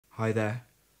Hi there,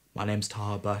 my name's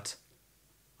Taha Butt.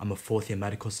 I'm a 4th year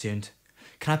medical student.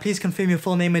 Can I please confirm your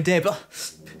full name and date? But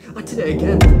I did it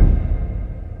again.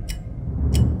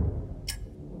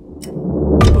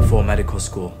 Before medical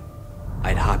school, I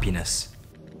had happiness.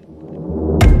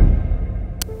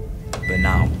 But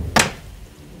now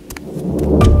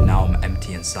I'm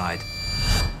empty inside.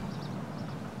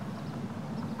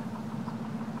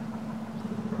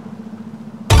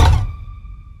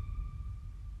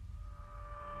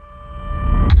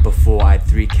 Before I had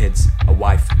 3 kids, a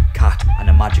wife, cat and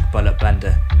a magic bullet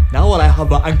blender. Now all I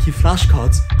have are Anki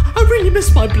flashcards. I really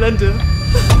miss my blender.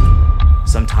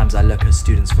 Sometimes I look at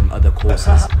students from other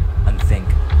courses and think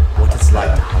what it's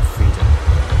like to have freedom.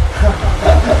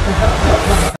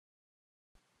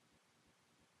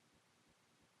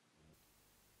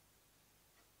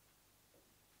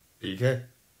 Are you okay?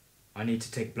 I need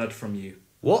to take blood from you.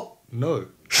 What? No.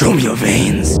 Show me your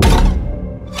veins!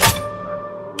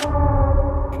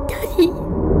 Daddy,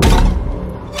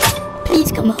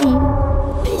 please come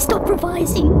home. Please stop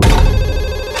revising.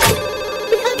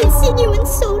 We haven't seen you in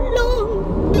so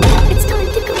long. It's time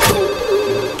to come home.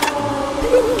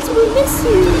 Please, we'll miss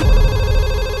you.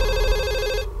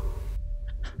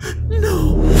 No.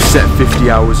 Set 50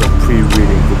 hours of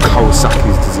pre-reading with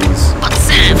Kawasaki's disease. But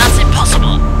Sam, that's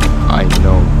impossible. I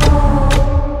know.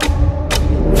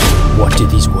 What do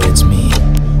these words mean?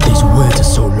 These words are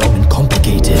so long and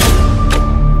complicated.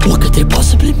 What could they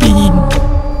possibly mean?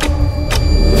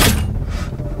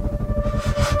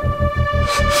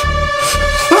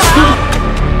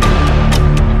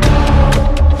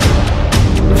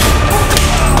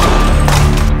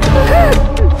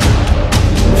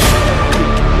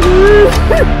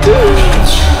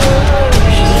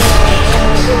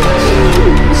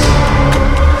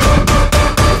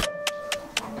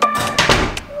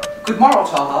 Good morrow,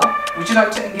 Taha. Would you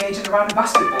like to engage in a round of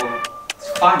basketball? It's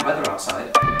fine weather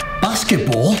outside.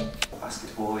 Basketball?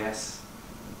 Basketball, yes.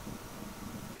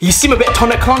 You seem a bit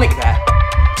tonic-clonic there.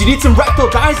 Do you need some rectal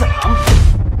diazepam?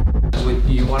 Would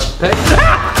you want to play?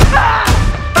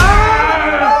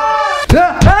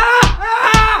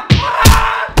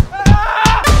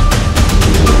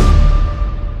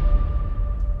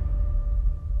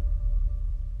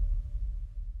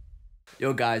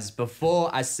 Yo guys,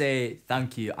 before I say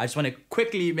thank you, I just want to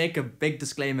quickly make a big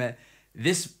disclaimer.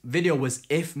 This video was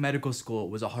if medical school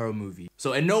was a horror movie.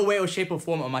 So in no way or shape or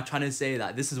form am I trying to say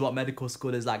that this is what medical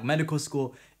school is like. Medical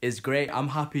school is great, I'm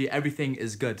happy, everything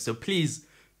is good. So please,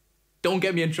 don't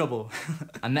get me in trouble.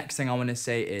 And next thing I want to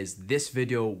say is this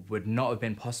video would not have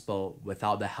been possible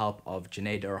without the help of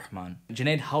Junaid Rahman.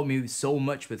 Junaid helped me so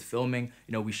much with filming.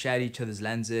 You know, we shared each other's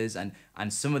lenses and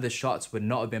some of the shots would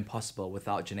not have been possible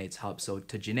without Junaid's help. So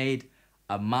to Junaid,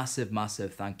 a massive,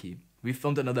 massive thank you. We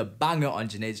filmed another banger on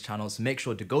Junaid's channel, so make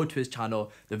sure to go to his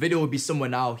channel. The video will be somewhere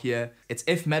now here. It's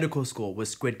If Medical School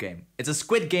was Squid Game. It's a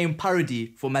Squid Game parody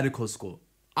for medical school.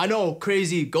 I know,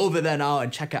 crazy, go over there now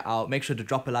and check it out. Make sure to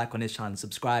drop a like on his channel and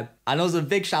subscribe. And also a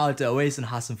big shout out to Owais and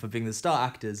Hasin for being the star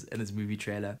actors in this movie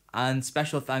trailer. And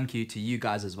special thank you to you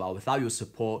guys as well. Without your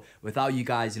support, without you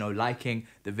guys, you know, liking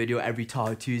the video every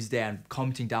Taha Tuesday and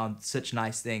commenting down such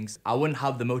nice things, I wouldn't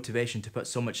have the motivation to put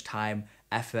so much time,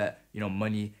 effort, you know,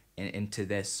 money into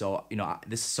this. So, you know,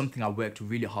 this is something I worked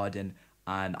really hard in.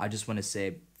 And I just want to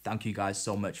say thank you guys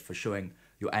so much for showing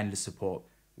your endless support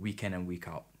week in and week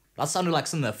out. That sounded like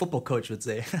something a football coach would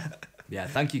say. Yeah,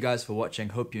 thank you guys for watching.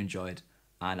 Hope you enjoyed.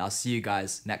 And I'll see you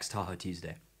guys next Taha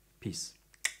Tuesday. Peace.